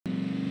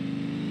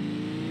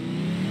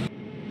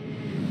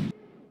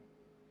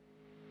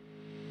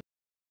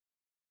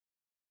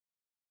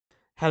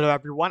Hello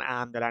everyone,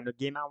 I'm the Dino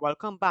Gamer and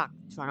welcome back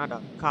to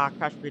another car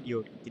crash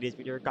video. In today's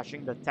video, we're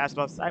crashing the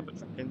Tesla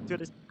Cybertruck into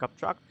this pickup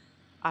truck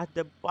at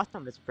the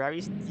bottom of this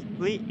very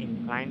steeply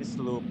inclined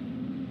slope.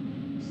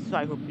 So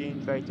I hope you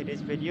enjoyed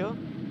today's video.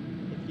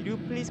 If you do,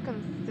 please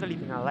consider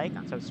leaving a like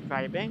and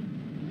subscribing,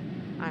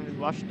 and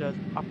watch the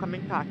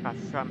upcoming car crash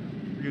from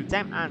real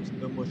time and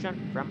slow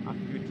motion from a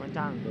few different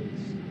angles.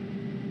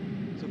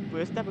 So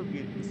first up will be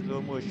in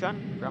slow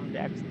motion from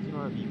the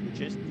external view, which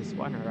is this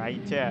one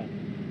right here.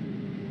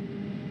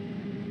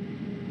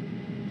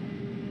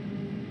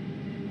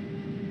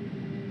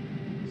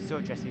 So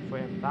just before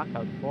impact,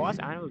 I'll pause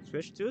and we'll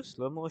switch to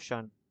slow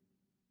motion.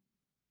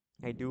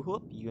 I do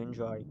hope you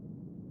enjoy.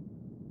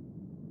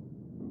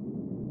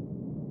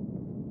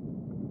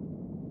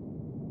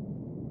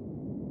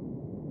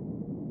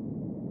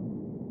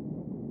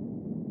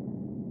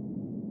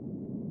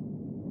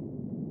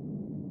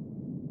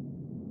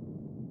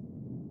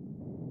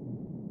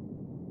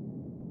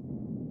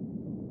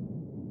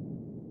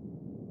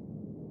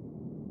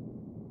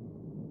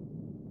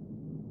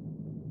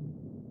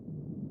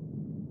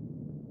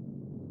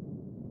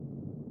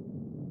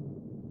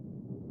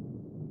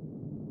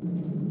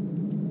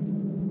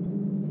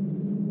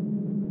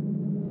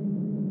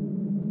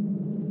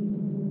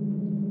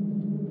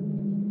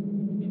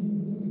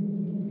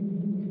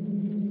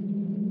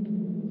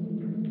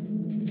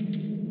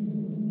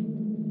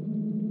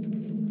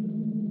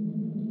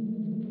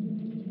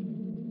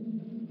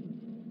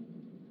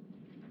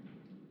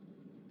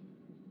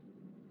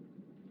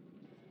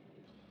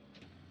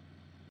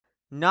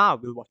 Now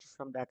we'll watch it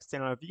from the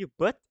external view,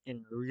 but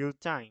in real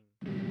time.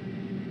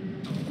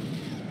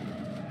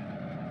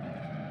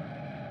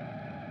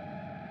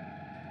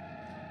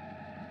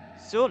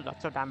 So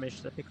lots of damage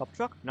to the pickup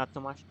truck, not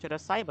so much to the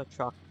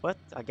Cybertruck, but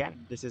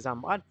again, this is a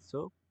mod,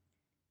 so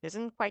it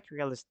isn't quite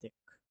realistic.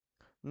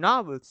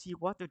 Now we'll see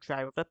what the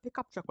driver of the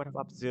pickup truck would have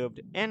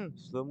observed in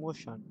slow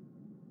motion.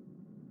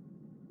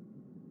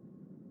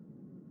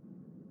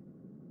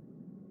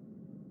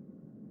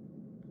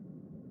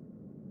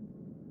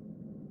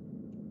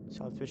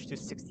 So I'll switch to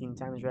 16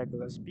 times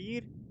regular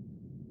speed.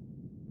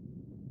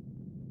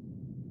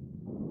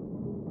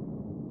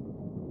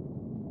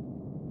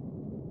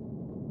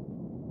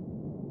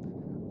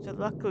 So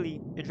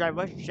luckily, the driver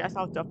was just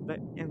out of the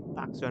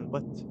impact zone,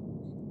 but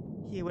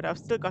he would have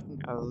still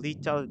gotten a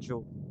lethal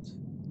jolt.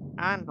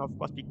 And of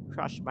course, be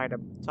crushed by the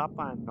top,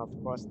 and of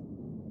course,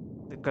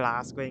 the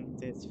glass going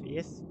into his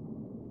face.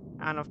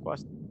 And of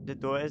course, the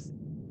door is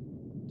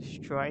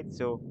destroyed,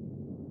 so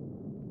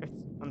it's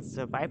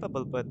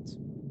unsurvivable, but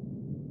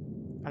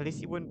at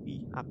least he wouldn't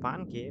be a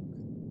pancake.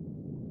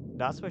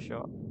 That's for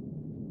sure.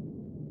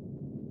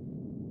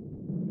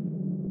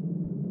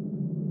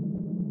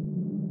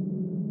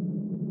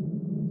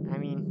 I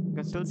mean, you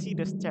can still see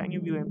the steering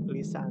wheel in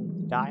place and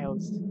the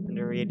dials and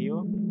the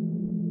radio.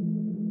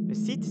 The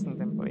seat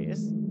isn't in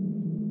place.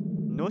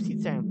 No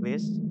seats are in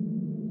place,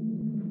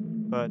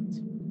 but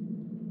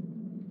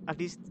at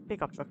least the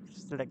pickup truck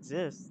still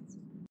exists.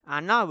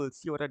 And now we'll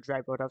see what a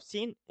driver would have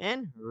seen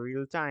in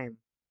real time.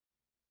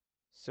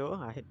 So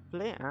I hit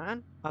play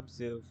and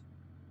observe.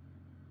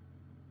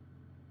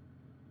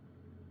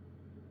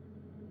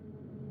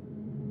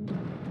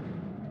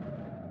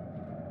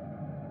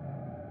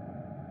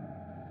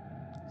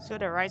 So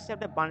the right side of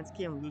the bonnet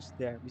came loose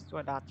there. We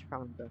saw that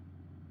from the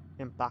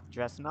impact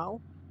just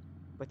now,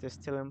 but it's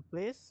still in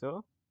place,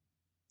 so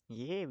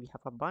yeah, we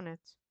have a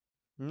bonnet.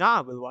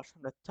 Now we'll watch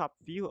from the top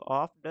view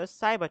of the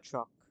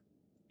Cybertruck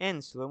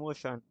in slow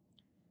motion.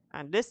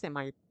 And this, in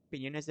my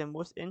opinion, is the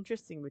most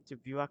interesting way to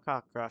view a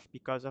car crash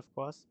because, of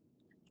course,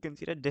 you can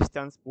see the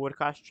distance both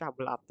cars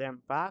travel after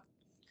impact.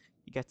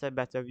 You get a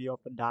better view of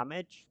the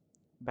damage,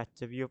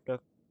 better view of the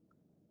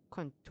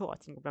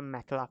contorting of the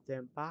metal after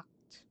impact,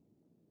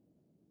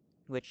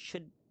 which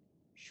should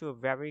show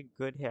very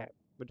good here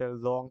with a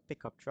long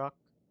pickup truck.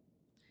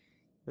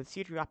 You'll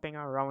see it wrapping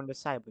around the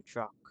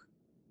Cybertruck.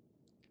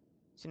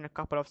 So in a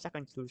couple of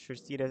seconds you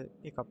should see the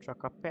pickup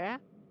truck appear.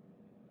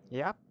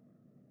 Yep.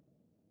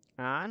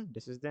 And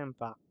this is the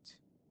impact.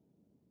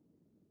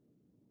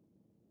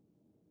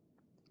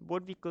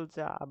 Both vehicles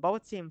are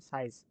about same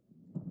size.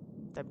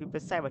 The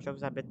Cybertruck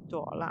is a bit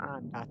taller,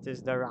 and that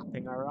is the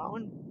wrapping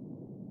around.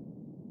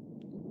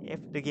 If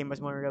the game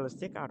was more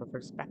realistic, I would have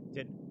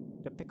expected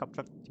the pickup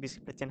truck to be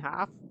split in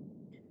half,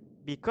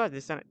 because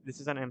this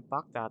is an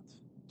impact at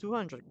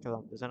 200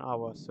 kilometers an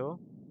hour, so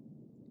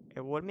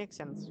it would make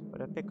sense for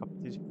the pickup to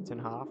be split in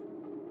half.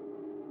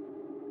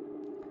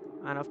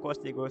 And of course,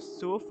 they go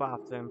so far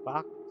after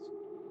impact,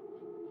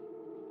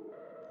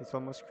 it's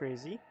almost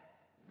crazy.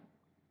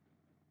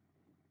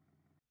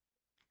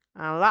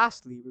 And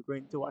lastly, we're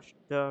going to watch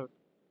the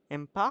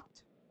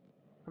impact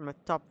from a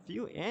top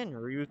view in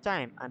real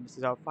time, and this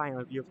is our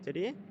final view of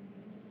today.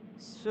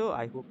 So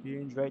I hope you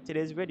enjoyed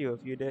today's video.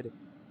 If you did,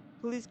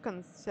 please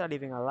consider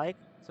leaving a like,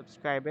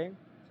 subscribing.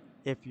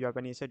 If you have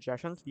any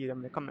suggestions, leave them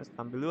in the comments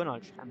down below and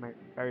I'll try my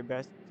very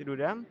best to do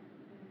them.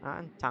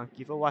 And thank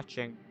you for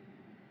watching.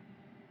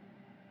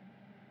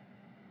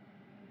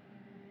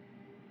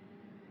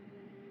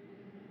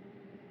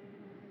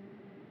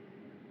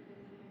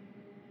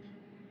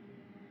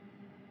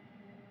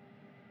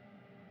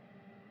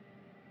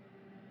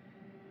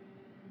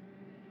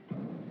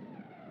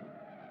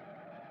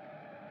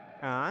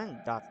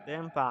 And that's the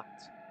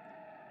impact.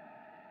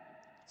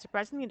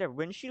 Surprisingly, the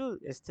windshield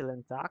is still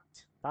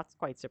intact. That's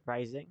quite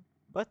surprising.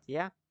 But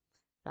yeah,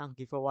 thank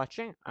you for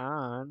watching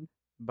and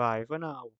bye for now.